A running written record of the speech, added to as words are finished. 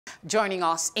joining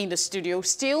us in the studio.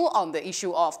 Still on the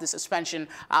issue of the suspension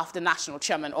of the national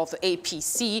chairman of the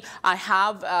APC, I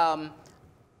have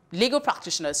legal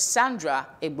practitioner Sandra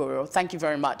Egboro. Thank you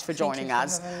very much for joining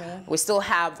us. We still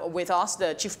have with us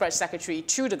the Chief Press Secretary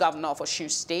to the Governor of Ogun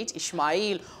State,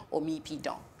 Ismail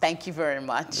Omipidan. Thank you very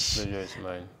much. It's a pleasure,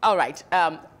 Ismail. All right.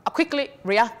 I'll quickly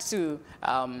react to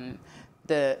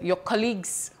your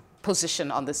colleague's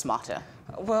position on this matter.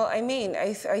 Well, I mean,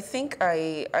 I think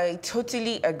I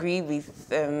totally agree with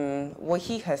what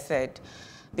he has said,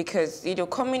 because, you know,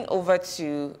 coming over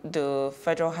to the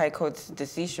Federal High Court's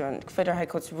decision, Federal High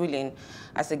Court's ruling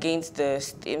as against the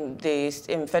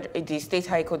State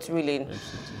High Court's ruling,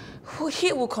 he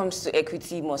who comes to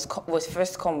equity must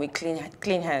first come with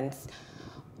clean hands.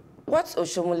 What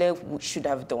Oshiomhole should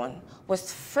have done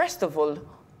was, first of all,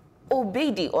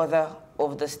 obey the order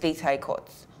of the State High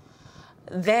Courts.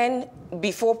 Then,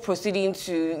 before proceeding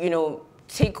to, you know,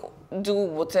 do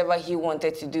whatever he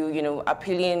wanted to do, you know,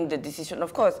 appealing the decision.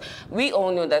 Of course, we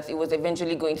all know that it was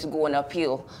eventually going to go on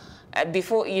appeal.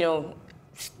 Before, you know,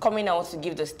 coming out to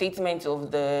give the statement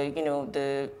of the, you know,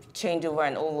 the changeover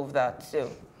and all of that. So,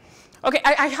 okay,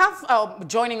 I have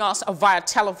joining us via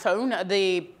telephone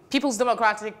the People's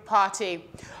Democratic Party.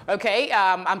 Okay,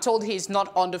 I'm told he's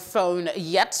not on the phone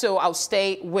yet, so I'll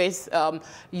stay with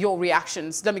your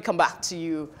reactions. Let me come back to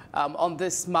you on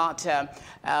this matter.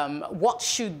 What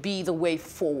should be the way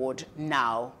forward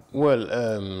now?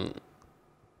 Well,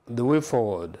 the way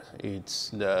forward is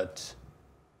that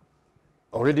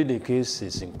already the case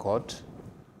is in court,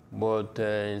 but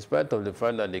in spite of the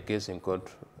fact that the case is in court,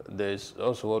 there's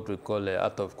also what we call an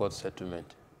out-of-court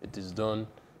settlement. It is done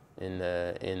in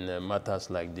matters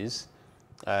like this.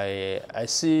 I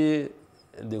see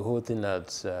the whole thing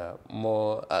as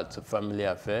more as a family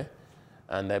affair,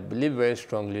 and I believe very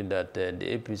strongly that the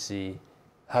APC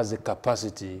has the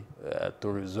capacity to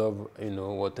resolve, you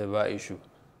know, whatever issue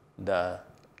that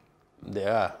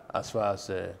there are as far as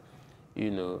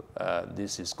you know,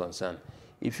 this is concerned.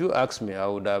 If you ask me, I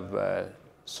would have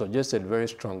suggested very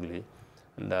strongly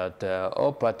that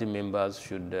all party members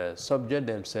should subject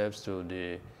themselves to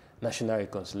the National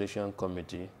Reconciliation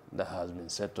Committee that has been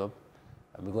set up,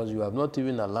 because you have not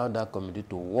even allowed that committee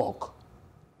to work.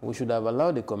 We should have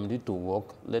allowed the committee to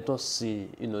work. Let us see,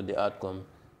 you know, the outcome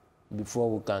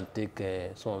before we can take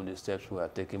some of the steps we are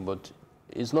taking. But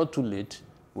it's not too late.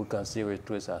 We can still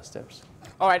retrace our steps.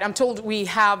 All right. I'm told we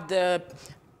have the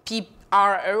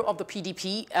PRO of the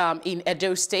PDP in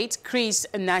Edo State, Chris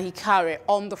Nehikare,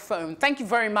 on the phone. Thank you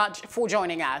very much for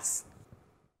joining us.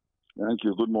 Thank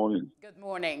you. Good morning. Good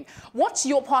morning. What's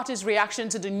your party's reaction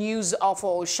to the news of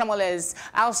Oshiomhole's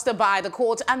ouster by the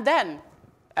court and then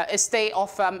a stay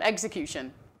of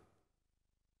execution?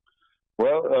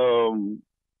 Well,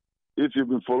 if you've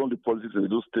been following the politics in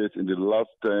Edo State in the last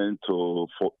 10 to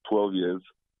 12 years,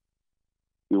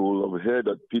 you will have heard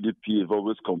that PDP have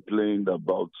always complained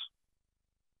about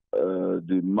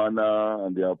the manner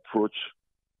and the approach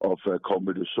of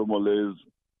Comrade Oshiomhole's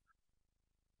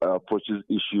approaches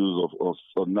issues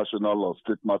of national or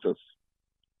state matters.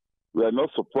 We are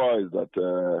not surprised that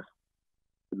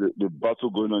the battle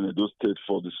going on in Edo State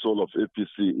for the soul of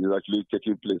APC is actually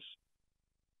taking place.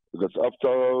 Because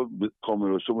after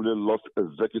Comrade Oshiomhole lost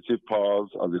executive powers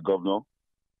as a governor,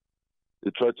 he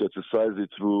tried to exercise it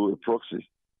through a proxy.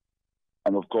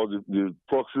 And of course, the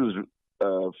proxies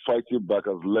fighting back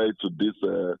has led to this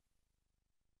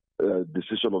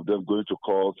decision of them going to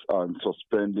court and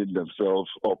suspending themselves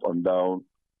up and down.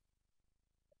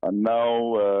 And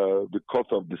now the courts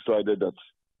have decided that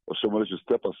Oshiomhole should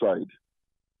step aside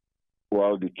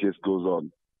while the case goes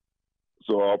on.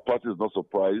 So our party is not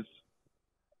surprised,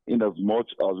 in as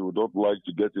much as we don't like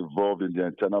to get involved in their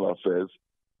internal affairs,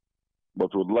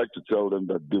 but would like to tell them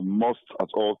that they must at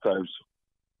all times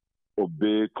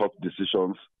obey court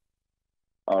decisions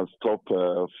and stop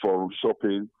forum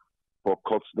shopping for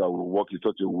courts that will work in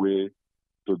such a way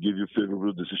to give you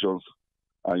favorable decisions,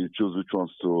 and you choose which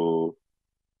ones to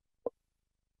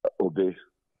obey.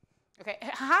 Okay.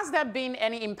 Has there been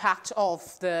any impact of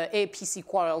the APC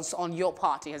quarrels on your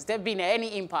party? Has there been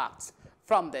any impact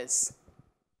from this?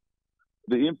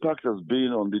 The impact has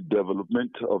been on the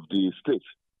development of the state.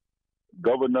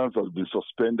 Governance has been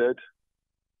suspended,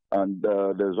 and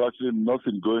there's actually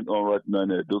nothing going on right now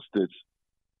in Edo State,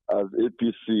 as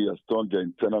APC has turned their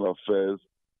internal affairs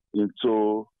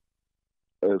into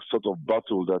a sort of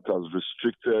battle that has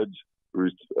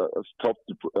stopped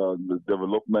the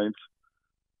development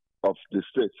of the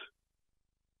state.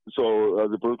 So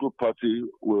as a political party,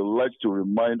 we would like to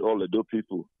remind all Edo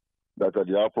people that at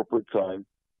the appropriate time,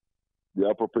 the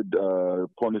appropriate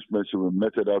punishment should be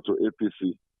meted out to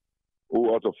APC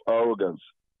who out of arrogance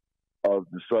has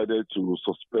decided to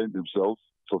suspend himself,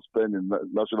 suspend the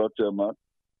national chairman,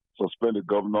 suspend the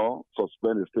governor,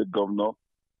 suspend the state governor,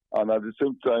 and at the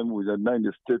same time we are now in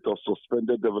a state of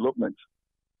suspended development.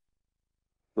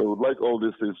 So we would like all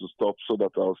these things to stop so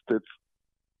that our state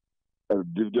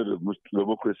and dividend of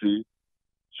democracy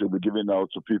should be given out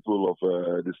to people of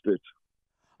the state.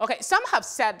 Okay, some have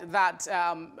said that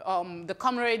the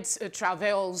comrades'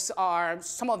 travails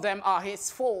some of them are his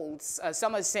faults.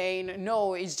 Some are saying,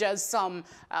 no, it's just some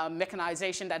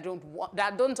mechanization that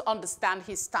don't understand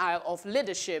his style of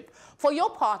leadership. For your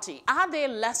party, are there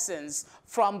lessons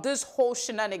from this whole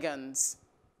shenanigans?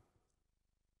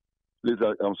 Please,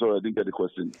 I'm sorry, I didn't get the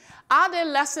question. Are there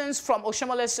lessons from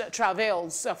Oshiomole's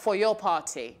travails for your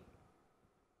party?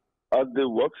 Are there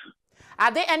what?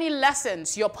 Are there any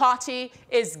lessons your party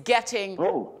is getting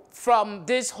from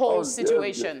this whole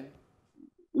situation?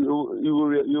 Yes.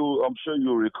 I'm sure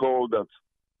you recall that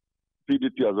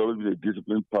PDP has always been a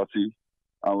disciplined party,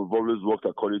 and we've always worked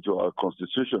according to our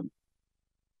constitution.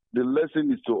 The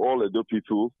lesson is to all Edo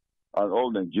people and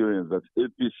all Nigerians that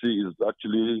APC is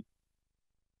actually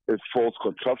a false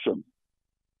contraption.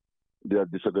 They are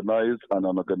disorganized and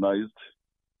unorganized.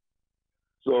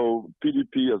 So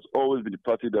PDP has always been the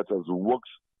party that has worked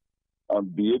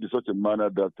and behaved in such a manner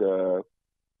that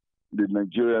the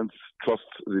Nigerians trust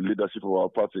the leadership of our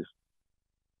party.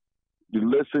 The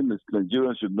lesson is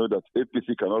Nigerians should know that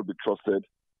APC cannot be trusted,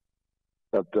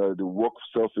 that they work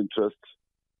self-interest,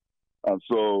 and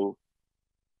so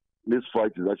this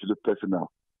fight is actually personal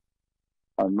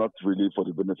and not really for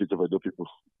the benefit of Edo people.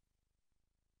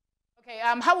 Okay,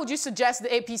 how would you suggest the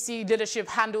APC leadership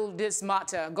handle this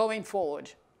matter going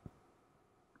forward?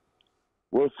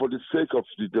 Well, for the sake of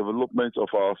the development of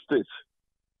our state,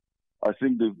 I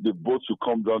think the both should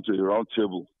come down to a round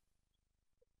table.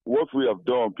 What we have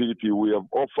done on PDP, we have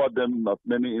offered them at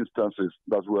many instances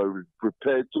that we are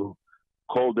prepared to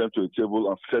call them to a table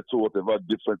and settle whatever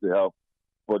difference they have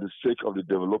for the sake of the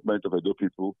development of Edo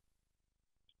people.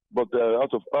 But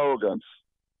out of arrogance,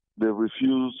 they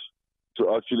refuse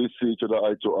to actually see each other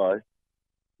eye to eye.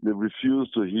 They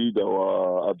refuse to heed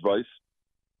our advice.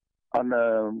 And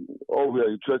all we are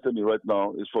interested in right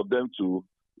now is for them to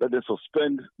let them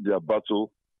suspend their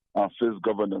battle and face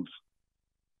governance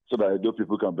so that Edo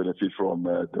people can benefit from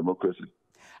democracy.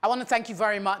 I want to thank you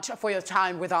very much for your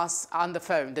time with us on the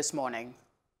phone this morning.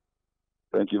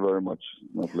 Thank you very much.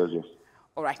 My pleasure.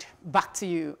 All right, back to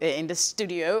you in the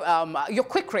studio. Your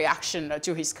quick reaction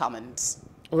to his comments.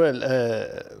 Well,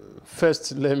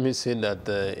 first, let me say that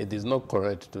it is not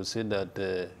correct to say that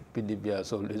PDP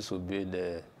has always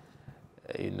obeyed,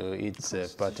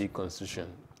 its party constitution.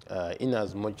 In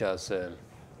as much as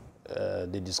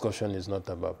the discussion is not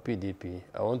about PDP,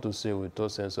 I want to say with all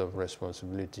sense of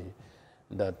responsibility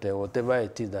that whatever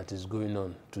it is that is going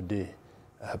on today,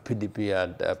 PDP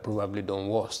had probably done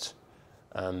worst.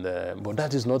 And but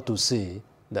that is not to say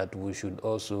that we should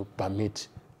also permit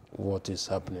what is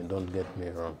happening. Don't get me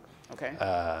wrong. Okay.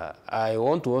 I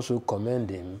want to also commend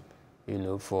him,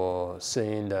 for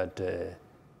saying that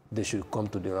they should come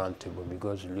to the round table,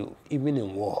 because even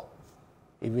in war,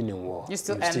 you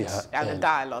still end at a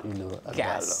dialogue.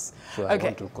 Yes. So I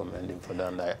want to commend him for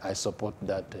that, and I support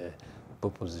that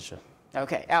proposition.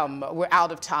 Okay, we're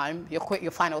out of time.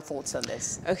 Your final thoughts on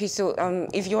this. Okay, so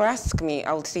if you ask me,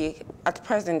 I would say at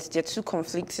present there are two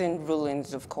conflicting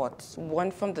rulings of courts,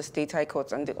 one from the state high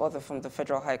courts and the other from the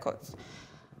federal high courts.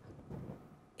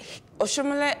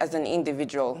 Oshiomhole as an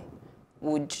individual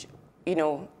would,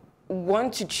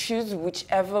 want to choose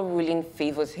whichever ruling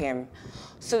favors him.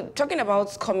 So talking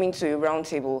about coming to a round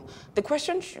table, the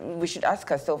question we should ask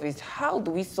ourselves is, how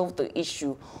do we solve the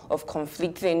issue of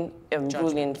conflicting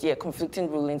rulings? Yeah,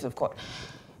 conflicting rulings of court.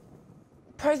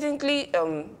 Presently,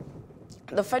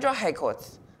 the federal high court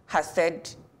has said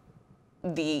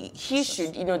the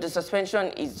suspension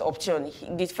is upturned.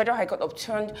 The federal high court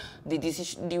upturned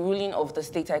the ruling of the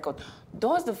state high court.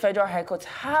 Does the federal high court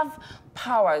have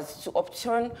powers to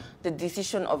upturn the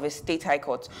decision of a state high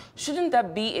court? Shouldn't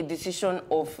that be a decision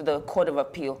of the Court of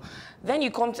Appeal? Then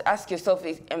you come to ask yourself,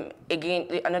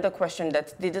 again, another question,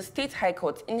 that did the state high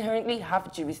court inherently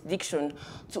have jurisdiction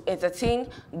to entertain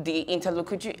the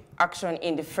interlocutory action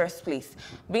in the first place?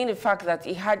 Being the fact that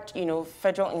it had,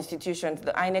 federal institutions,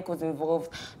 the INEC was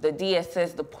involved, the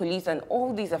DSS, the police, and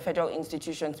all these are federal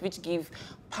institutions which give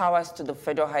powers to the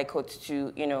federal high court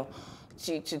to,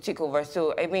 to take over.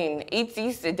 So, I mean, it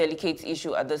is a delicate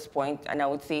issue at this point, and I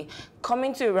would say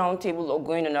coming to a round table or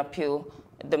going on appeal,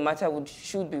 the matter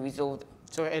should be resolved.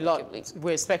 So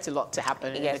we expect a lot to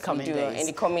happen in the coming days. In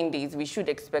the coming days, we should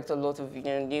expect a lot of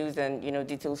news and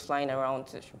details flying around.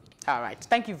 All right.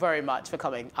 Thank you very much for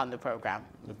coming on the program.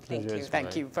 The pleasure Thank you. is Thank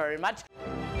mine. you very much.